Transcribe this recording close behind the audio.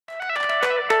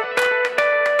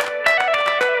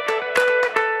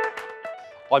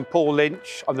I'm Paul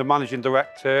Lynch, I'm the Managing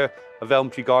Director of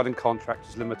Elmtree Garden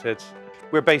Contractors Limited.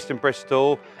 We're based in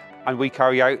Bristol and we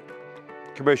carry out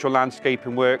commercial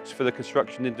landscaping works for the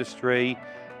construction industry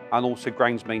and also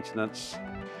grounds maintenance.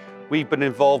 We've been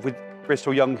involved with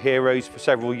Bristol Young Heroes for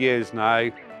several years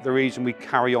now. The reason we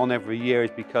carry on every year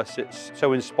is because it's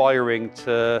so inspiring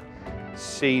to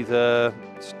see the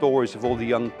stories of all the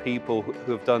young people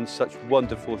who have done such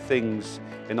wonderful things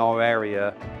in our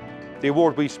area. The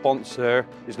award we sponsor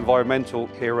is Environmental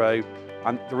Hero,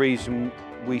 and the reason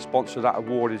we sponsor that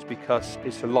award is because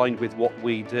it's aligned with what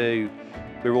we do.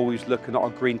 We're always looking at our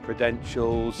green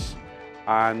credentials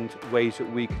and ways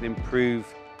that we can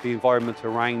improve the environment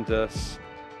around us,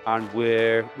 and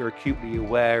we're acutely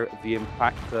aware of the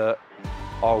impact that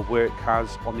our work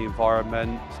has on the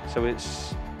environment. So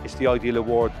it's the ideal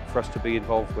award for us to be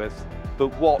involved with. But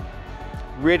what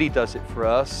really does it for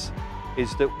us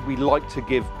is that we like to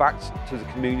give back to the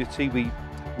community, we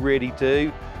really do.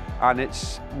 And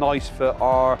it's nice for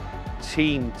our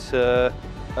team to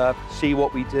see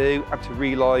what we do and to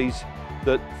realise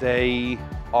that they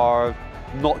are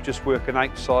not just working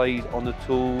outside on the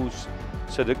tools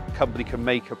so the company can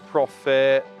make a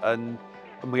profit, and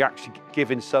we're actually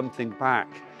giving something back.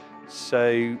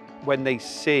 So when they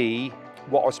see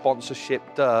what our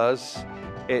sponsorship does,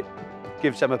 it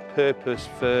gives them a purpose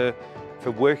for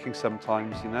working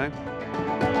sometimes, you know.